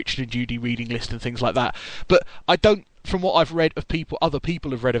 like the Richard and Judy reading list and things like that. But I don't. From what I've read of other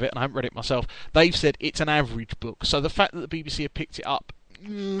people have read of it, and I haven't read it myself, they've said it's an average book. So the fact that the BBC have picked it up,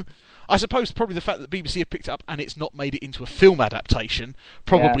 I suppose probably the fact that the BBC have picked it up and it's not made it into a film adaptation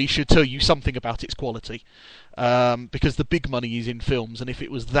probably should tell you something about its quality. Because the big money is in films, and if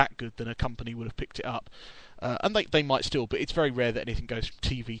it was that good, then a company would have picked it up. And they might still, but it's very rare that anything goes from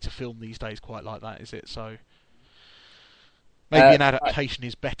TV to film these days quite like that, is it? So maybe an adaptation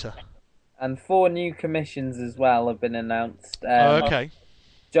is better. And 4 new commissions as well have been announced. Okay.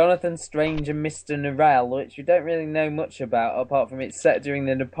 Jonathan Strange and Mr. Norrell, which we don't really know much about, apart from it's set during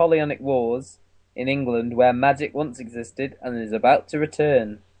the Napoleonic Wars in England, where magic once existed and is about to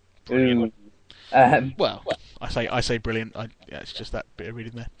return. Brilliant. Well, I say brilliant. It's just that bit of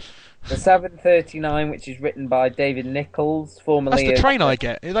reading there. The 739, which is written by David Nichols, formerly... That's the train I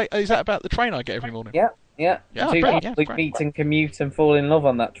get. Is that about the train I get every morning? Yeah. Two people great. meet and commute and fall in love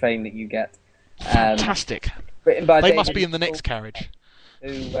on that train that you get. Fantastic. Written by they David must be in the Nichols, next carriage.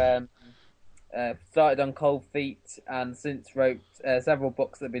 Who started on Cold Feet and since wrote several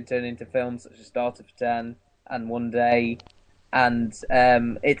books that have been turned into films, such as Starter for 10 and One Day. And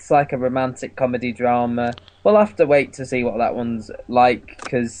it's like a romantic comedy drama. We'll have to wait to see what that one's like,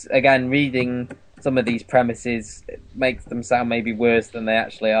 because, again, reading some of these premises makes them sound maybe worse than they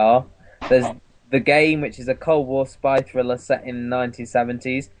actually are. There's The Game, which is a Cold War spy thriller set in the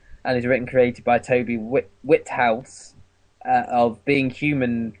 1970s, and is written and created by Toby Whithouse, of Being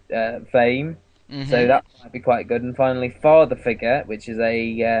Human fame. Mm-hmm. So that might be quite good. And finally, Father Figure, which is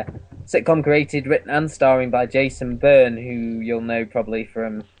a sitcom created, written and starring by Jason Byrne, who you'll know probably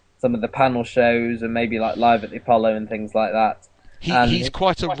from some of the panel shows and maybe like Live at the Apollo and things like that. He's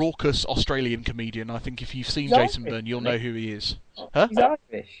quite a raucous Australian comedian. I think if you've seen Jason Byrne, you'll know who he is. Huh? He's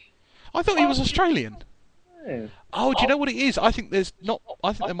Irish. I thought he was Australian. No. Oh, do you know what it is? I think there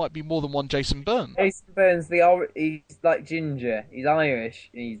might be more than one Jason Byrne. Jason Byrne's he's like ginger. He's Irish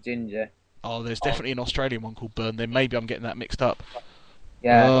and he's ginger. Oh, there's definitely an Australian one called Byrne. Then maybe I'm getting that mixed up.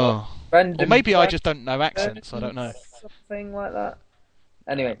 Yeah. Oh. Or maybe I just don't know accents. I don't know. Something like that.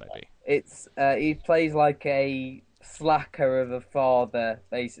 Anyway, maybe. It's he plays like a slacker of a father,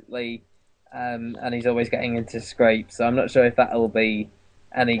 basically, and he's always getting into scrapes. So I'm not sure if that'll be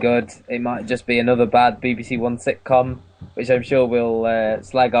any good. It might just be another bad BBC One sitcom, which I'm sure we'll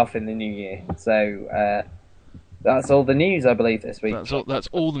slag off in the new year. So that's all the news, I believe, this week. That's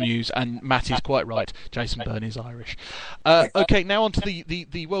all the news, and Matt is quite right. Jason Byrne is Irish. Okay, now on to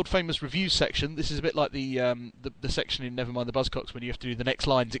the world famous reviews section. This is a bit like the section in Nevermind the Buzzcocks when you have to do the next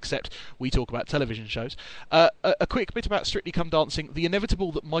lines, except we talk about television shows. A quick bit about Strictly Come Dancing. The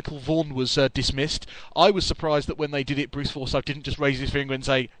inevitable that Michael Vaughan was dismissed. I was surprised that when they did it, Bruce Forsyth didn't just raise his finger and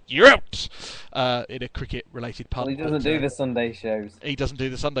say, "You're out!" in a cricket-related pun. Well, he doesn't do the Sunday shows. He doesn't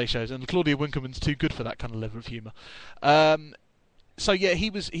do the Sunday shows, and Claudia Winkleman's too good for that kind of level of humour. So yeah, he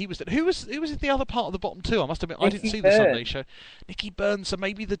was. Who was in the other part of the bottom two? I must admit, I didn't see the Sunday show. Nicky Byrne. So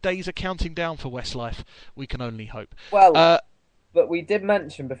maybe the days are counting down for Westlife. We can only hope. Well, but we did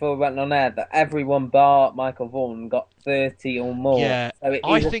mention before we went on air that everyone bar Michael Vaughan got 30 or more. Yeah, so it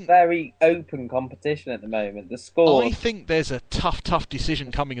is a very open competition at the moment. The score. I think there's a tough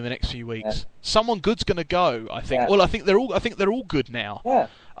decision coming in the next few weeks. Yeah. Someone good's going to go. I think. Yeah. Well, I think they're all good now. Yeah.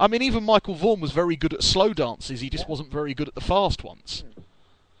 I mean, even Michael Vaughan was very good at slow dances. He just wasn't very good at the fast ones.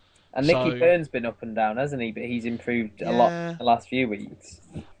 And Nicky Byrne's been up and down, hasn't he? But he's improved a lot in the last few weeks.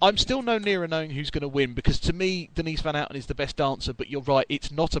 I'm still no nearer knowing who's going to win, because to me, Denise Van Outen is the best dancer, but you're right,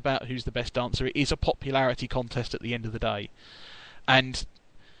 it's not about who's the best dancer. It is a popularity contest at the end of the day. And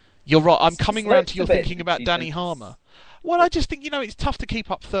you're right, I'm coming round to your thinking about Danny Harmer. Well, I just think, it's tough to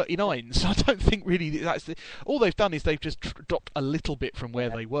keep up 39, so I don't think really all they've done is they've just dropped a little bit from where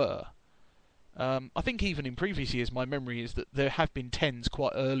they were. I think even in previous years, my memory is that there have been 10s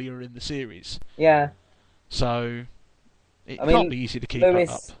quite earlier in the series. Yeah. So it can't be easy to keep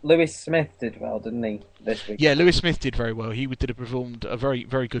up. Lewis Smith did well, didn't he, this week? Yeah, Lewis Smith did very well. He performed a very,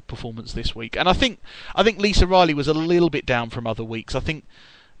 very good performance this week. And I think Lisa Riley was a little bit down from other weeks. I think,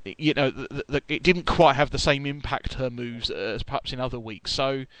 it didn't quite have the same impact, her moves, as perhaps in other weeks.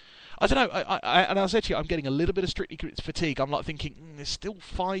 So, I don't know. And I said to you, I'm getting a little bit of Strictly fatigue. I'm like thinking, there's still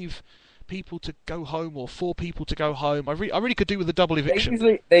 5 people to go home or 4 people to go home. I really could do with a double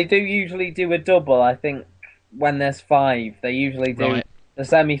eviction. They do usually do a double, I think, when there's 5. They usually do. Right. The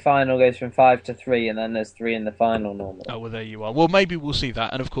semi-final goes from 5 to 3, and then there's 3 in the final normally. Oh, well, there you are. Well, maybe we'll see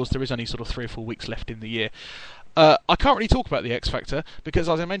that. And, of course, there is only sort of 3 or 4 weeks left in the year. I can't really talk about the X Factor because,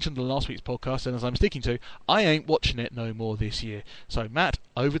 as I mentioned in last week's podcast, and as I'm sticking to, I ain't watching it no more this year. So, Matt,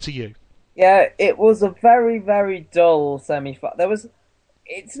 over to you. Yeah, it was a very, very dull semi-final.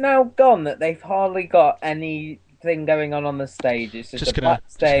 It's now gone that they've hardly got anything going on the stage. It's just a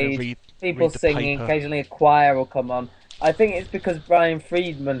backstage, people singing, occasionally a choir will come on. I think it's because Brian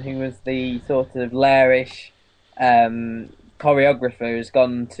Friedman, who was the sort of lairish choreographer, has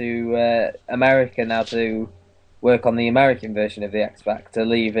gone to America now to work on the American version of the X Factor,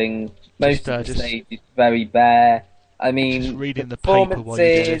 leaving most of the stage very bare. I mean, just reading the paper while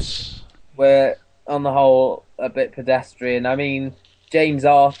you do this. Were on the whole a bit pedestrian. I mean, James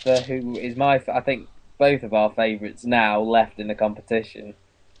Arthur, who is I think both of our favourites now, left in the competition.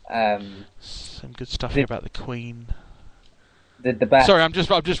 Some good stuff here about the Queen. Did the best. Sorry, I'm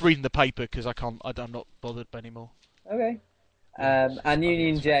just reading the paper because I'm not bothered anymore. Okay. And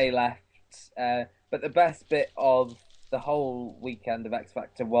Union J left. But the best bit of the whole weekend of X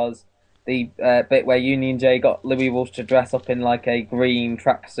Factor was the bit where Union J got Louis Walsh to dress up in like a green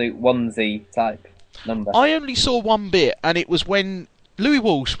tracksuit onesie type number. I only saw one bit, and it was when Louis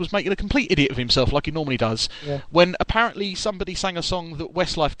Walsh was making a complete idiot of himself, like he normally does, when apparently somebody sang a song that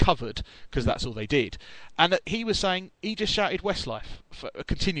Westlife covered, because that's all they did, and he was saying he just shouted Westlife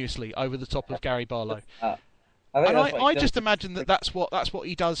continuously over the top of Gary Barlow. I just imagine that's what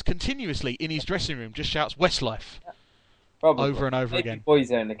he does continuously in his dressing room, just shouts Westlife. Probably. Over and over again.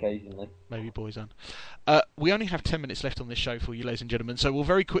 Boyzone occasionally. Maybe Boyzone. We only have 10 minutes left on this show for you, ladies and gentlemen, so we'll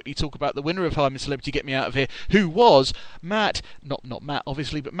very quickly talk about the winner of Hi, I'm a Celebrity, Get Me Out of Here, who was Matt, not Matt,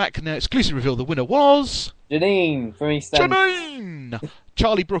 obviously, but Matt can now exclusively reveal the winner was... Janine from EastEnders. Janine!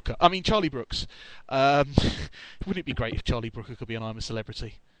 Charlie Brooks. Wouldn't it be great if Charlie Brooker could be an I'm a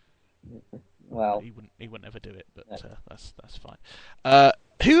Celebrity? Well, he wouldn't ever do it, but that's fine.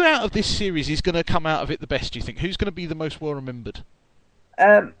 Who out of this series is going to come out of it the best, do you think? Who's going to be the most well remembered?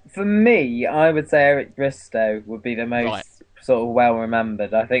 For me, I would say Eric Bristow would be the most sort of well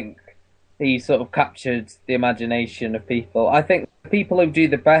remembered. I think he sort of captured the imagination of people. I think the people who do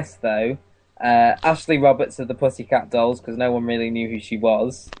the best, though, Ashley Roberts of the Pussycat Dolls, because no one really knew who she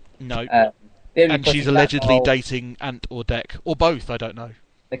was. No. And she's allegedly dating Ant or Dec, or both, I don't know.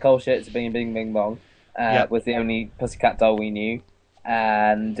 Nicole Schertz being Bing Bing Bong was the only Pussycat doll we knew.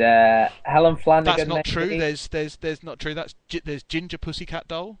 And Helen Flanagan. That's not true. There's not true. There's Ginger Pussycat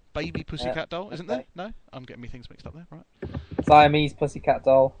Doll, Baby Pussycat Doll, isn't there? No, I'm getting me things mixed up there. Right. Siamese Pussycat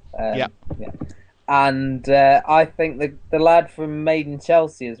Doll. Yeah. And I think the lad from Made in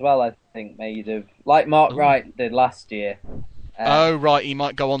Chelsea as well. I think made of like Mark Wright did last year. Right. He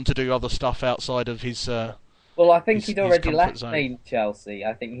might go on to do other stuff outside of his. Well, I think he'd already left Made in Chelsea.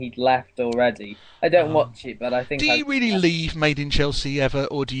 I think he'd left already. I don't watch it, but I think. Do you really leave Made in Chelsea ever,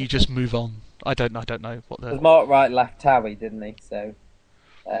 or do you just move on? I don't know what the. Because Mark Wright left Towie, didn't he? So,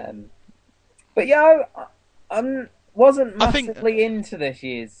 but yeah, I wasn't massively into this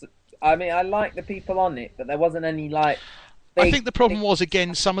year's. I mean, I like the people on it, but there wasn't any like. I think the problem was,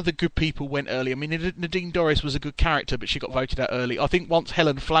 again, some of the good people went early. I mean, Nadine Dorries was a good character, but she got voted out early. I think once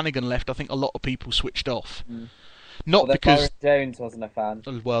Helen Flanagan left, I think a lot of people switched off. Not because Lauren Jones wasn't a fan.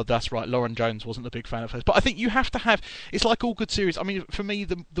 Well, that's right. Lauren Jones wasn't a big fan of hers. But I think you have to have... It's like all good series. I mean, for me,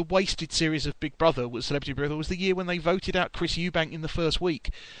 the wasted series of Big Brother, Celebrity Big Brother, was the year when they voted out Chris Eubank in the first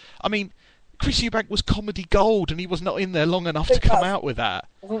week. I mean, Chris Eubank was comedy gold, and he was not in there long enough to come out with that.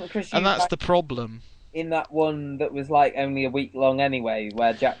 And that's the problem. In that one that was like only a week long anyway,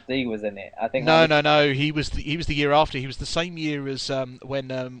 where Jack D was in it, I think. No. He was the year after. He was the same year as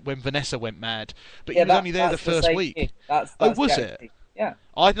when Vanessa went mad, but he was only there the first week. That's was Jack it? D. Yeah.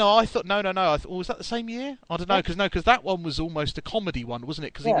 I thought no. I thought, was that the same year? I don't know because that one was almost a comedy one, wasn't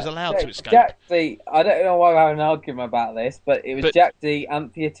it? Because he was allowed to escape. Jack D. I don't know why we're having an argument about this, but it was Jack D,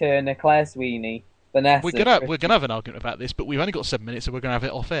 Anthea Turner, Claire Sweeney, Vanessa. We're gonna have an argument about this, but we've only got 7 minutes, so we're gonna have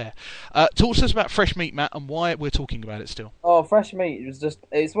it off air. Talk to us about Fresh Meat, Matt, and why we're talking about it still. Oh, Fresh Meat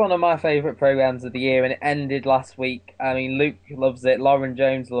it's one of my favourite programmes of the year, and it ended last week. I mean, Luke loves it, Lauren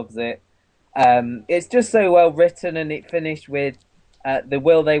Jones loves it. It's just so well written, and it finished with the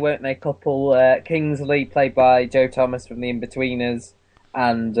will they won't they couple, Kingsley played by Joe Thomas from The Inbetweeners,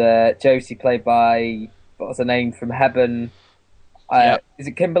 and Josie played by, what was her name from Heaven? Yep. Is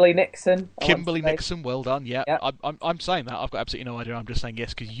it Kimberly Nixon? Kimberly Nixon, well done. Yeah, yep. I'm saying that. I've got absolutely no idea. I'm just saying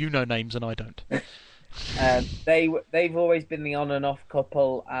yes because you know names and I don't. They've always been the on and off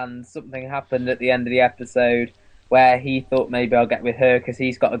couple, and something happened at the end of the episode where he thought maybe I'll get with her because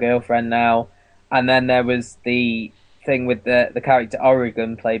he's got a girlfriend now, and then there was the thing with the character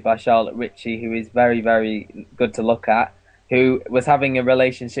Oregon played by Charlotte Ritchie, who is very, very good to look at, who was having a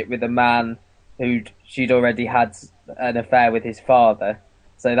relationship with a man who she'd already had an affair with his father.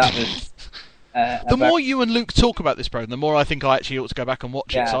 So that was... the more you and Luke talk about this program, the more I think I actually ought to go back and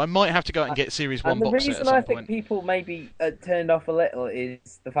watch it. So I might have to go out and get Series 1 box set at some point. The reason I think people maybe turned off a little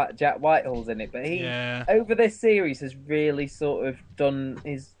is the fact Jack Whitehall's in it. But he, over this series, has really sort of done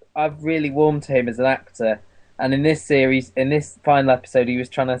his... I've really warmed to him as an actor. And in this series, in this final episode, he was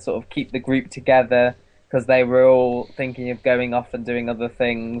trying to sort of keep the group together because they were all thinking of going off and doing other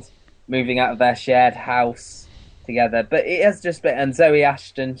things, moving out of their shared house together. But it has just been... And Zoe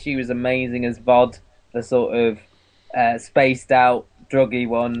Ashton, she was amazing as Vod, the sort of spaced out, druggy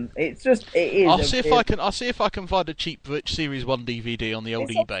one. It's just... It is... I'll see if I can find a cheap Series 1 DVD on the old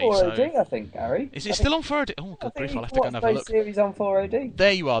eBay. It's on 4OD, I think, Gary. Is it still on 4OD? Oh, good grief, I'll have to go and have a look. Series on 4OD.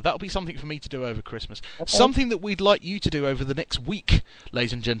 There you are. That'll be something for me to do over Christmas. Okay. Something that we'd like you to do over the next week,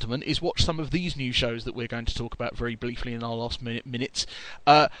 ladies and gentlemen, is watch some of these new shows that we're going to talk about very briefly in our last minutes.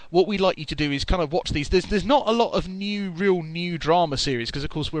 What we'd like you to do is kind of watch these. There's not a lot of real new drama series, because of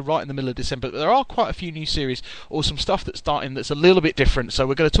course we're right in the middle of December, but there are quite a few new series or some stuff that's starting that's a little bit different, so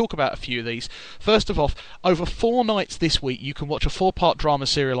we're going to talk about a few of these. First of all, over 4 nights this week you can watch a 4-part drama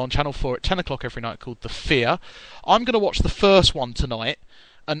serial on Channel 4 at 10 o'clock every night called The Fear. I'm going to watch the first one tonight,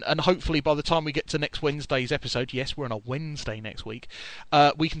 and hopefully by the time we get to next Wednesday's episode, yes, we're on a Wednesday next week,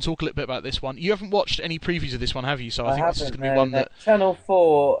 we can talk a little bit about this one. You haven't watched any previews of this one, have you? So I think this is going to be one that... Channel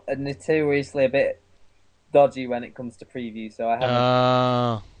 4 are notoriously a bit dodgy when it comes to previews, so I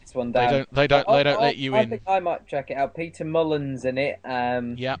haven't... one down. They don't let you in. I think I might check it out. Peter Mullen's in it.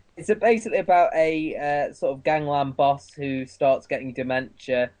 Yeah. It's basically about a sort of gangland boss who starts getting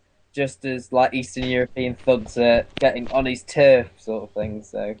dementia, just as like Eastern European thugs are getting on his turf, sort of thing.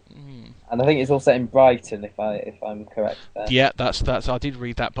 So, and I think it's all set in Brighton, if I'm correct there. Yeah, that's. I did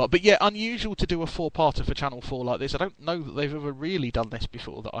read that part, but yeah, unusual to do a 4-parter for Channel 4 like this. I don't know that they've ever really done this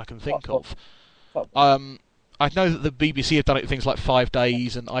before that I can think of. I know that the BBC have done it with things like 5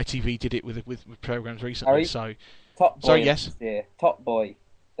 Days, and ITV did it with programmes recently. Top Boy. Sorry, yes. Top Boy.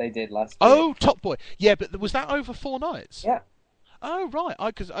 They did last year. Oh, Top Boy. Yeah, but was that over 4 nights? Yeah. Oh, right.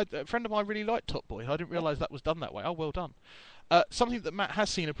 Because a friend of mine really liked Top Boy. I didn't realise that was done that way. Oh, well done. Something that Matt has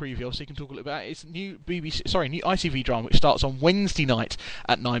seen a preview of, so you can talk a little bit about it. It's new ITV drama which starts on Wednesday night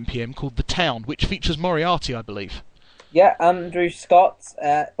at 9 p.m. called The Town, which features Moriarty, I believe. Yeah, Andrew Scott.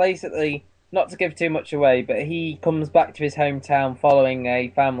 Basically, not to give too much away, but he comes back to his hometown following a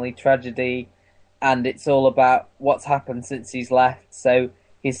family tragedy, and it's all about what's happened since he's left. So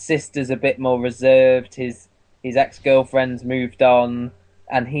his sister's a bit more reserved, his ex-girlfriend's moved on,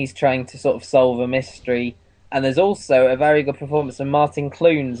 and he's trying to sort of solve a mystery. And there's also a very good performance of Martin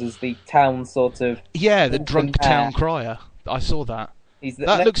Clunes as the town sort of... Yeah, the drunk town crier. I saw that.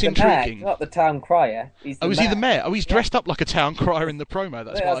 That looks intriguing. Mayor, not the town crier. Is he the mayor? Oh, he's dressed up like a town crier in the promo.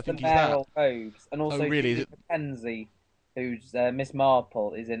 That's why I think he's that. Robes. And also Julie Mackenzie, who's Miss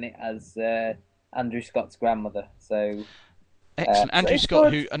Marple, is in it as Andrew Scott's grandmother. So excellent. Andrew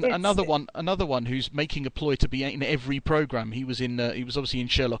Scott, another one who's making a ploy to be in every program. He was obviously in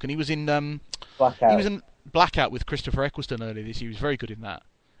Sherlock, and he was in Blackout. He was in Blackout with Christopher Eccleston earlier this year. He was very good in that.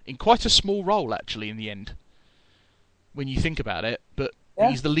 In quite a small role, actually, in the end, when you think about it, but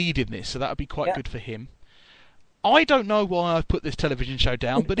he's the lead in this, so that would be quite good for him. I don't know why I've put this television show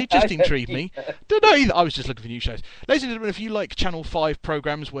down, but it just intrigued me. Don't know either. I was just looking for new shows. Ladies and gentlemen, if you like Channel 5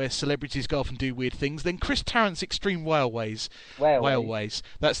 programmes where celebrities go off and do weird things, then Chris Tarrant's Extreme Whaleways.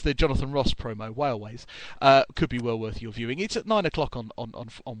 That's the Jonathan Ross promo, Whaleways. Could be well worth your viewing. It's at 9 o'clock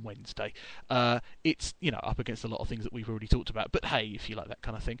on Wednesday. It's, up against a lot of things that we've already talked about, but hey, if you like that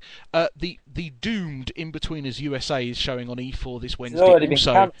kind of thing. The doomed Inbetweeners USA is showing on E4 this Wednesday. It's already been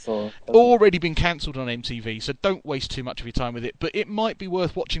cancelled. Already been cancelled on MTV, so don't don't waste too much of your time with it, but it might be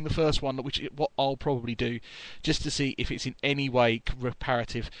worth watching the first one, what I'll probably do, just to see if it's in any way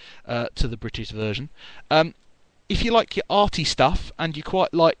comparative to the British version. If you like your arty stuff and you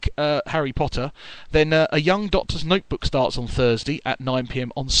quite like Harry Potter, then A Young Doctor's Notebook starts on Thursday at 9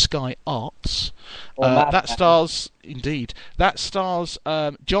 p.m. on Sky Arts. That stars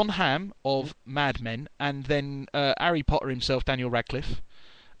John Hamm of Mad Men, and then Harry Potter himself, Daniel Radcliffe.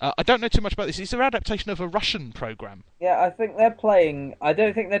 I don't know too much about this. It's an adaptation of a Russian program. Yeah, I think they're playing... I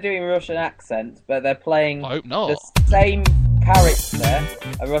don't think they're doing Russian accents, but they're playing I hope not. The same character,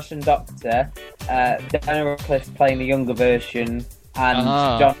 a Russian doctor. Daniel Radcliffe's playing the younger version, and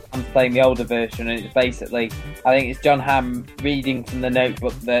John Hamm's playing the older version, and it's basically... I think it's John Hamm reading from the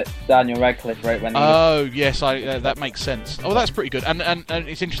notebook that Daniel Radcliffe wrote when he was... yes, that makes sense. Oh, that's pretty good. And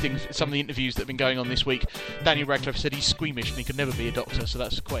it's interesting, some of the interviews that have been going on this week, Daniel Radcliffe said he's squeamish and he could never be a doctor, so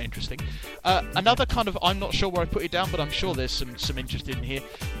that's quite interesting. Another kind of... I'm not sure where I put it down, but I'm sure there's some interest in here.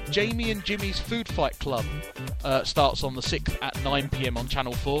 Jamie and Jimmy's Food Fight Club starts on the 6th at 9 p.m. on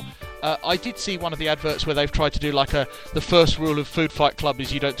Channel 4. I did see one of the adverts where they've tried to do like the first rule of Food Fight Club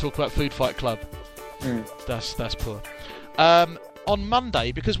is you don't talk about Food Fight Club. That's poor. On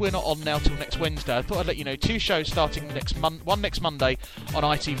Monday, because we're not on now till next Wednesday, I thought I'd let you know 2 shows starting one next Monday on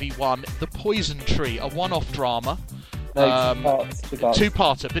ITV1. The Poison Tree, a one-off drama.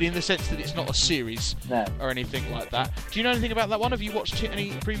 Two-parter, but in the sense that it's not a series or anything like that. Do you know anything about that one? Have you watched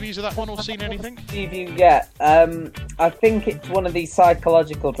any previews of that one or seen anything? ITV, yeah. I think it's one of these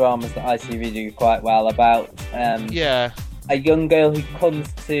psychological dramas that ITV do quite well about a young girl who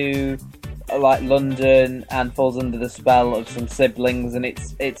comes to London and falls under the spell of some siblings, and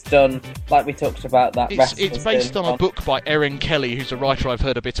it's done like we talked about that. It's based on a book by Erin Kelly, who's a writer I've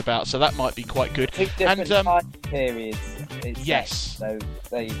heard a bit about, so that might be quite good. 2 different time periods. Yes. So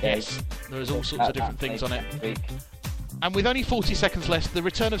there you go. Yes, there's all sorts of different things on it. And with only 40 seconds left, the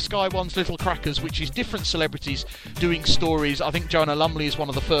return of Sky One's Little Crackers, which is different celebrities doing stories. I think Joanna Lumley is one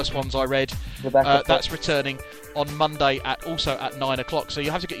of the first ones I read. That's returning on Monday also at 9 o'clock. So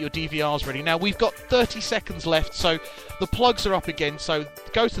you have to get your DVRs ready. Now, we've got 30 seconds left, so the plugs are up again. So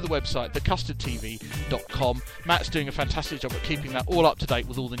go to the website, thecustardtv.com. Matt's doing a fantastic job at keeping that all up to date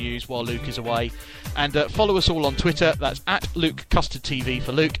with all the news while Luke is away. And follow us all on Twitter. That's at LukeCustardTV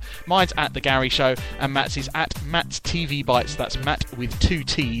for Luke. Mine's at The Gary Show. And Matt's is at MattTV Bites. That's Matt with 2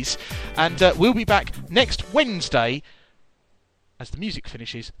 T's. And we'll be back next Wednesday as the music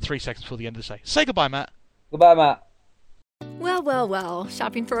finishes 3 seconds before the end of the day. Say goodbye, Matt. Goodbye, Matt. Well,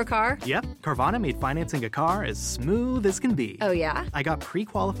 shopping for a car? Yep, Carvana made financing a car as smooth as can be. Oh, yeah? I got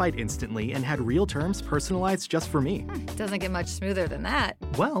pre-qualified instantly and had real terms personalized just for me. Doesn't get much smoother than that.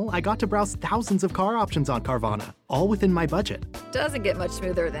 Well, I got to browse thousands of car options on Carvana, all within my budget. Doesn't get much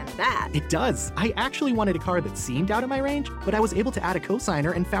smoother than that. It does. I actually wanted a car that seemed out of my range, but I was able to add a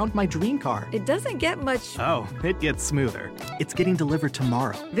cosigner and found my dream car. It doesn't get much... Oh, it gets smoother. It's getting delivered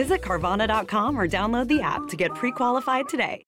tomorrow. Visit Carvana.com or download the app to get pre-qualified today.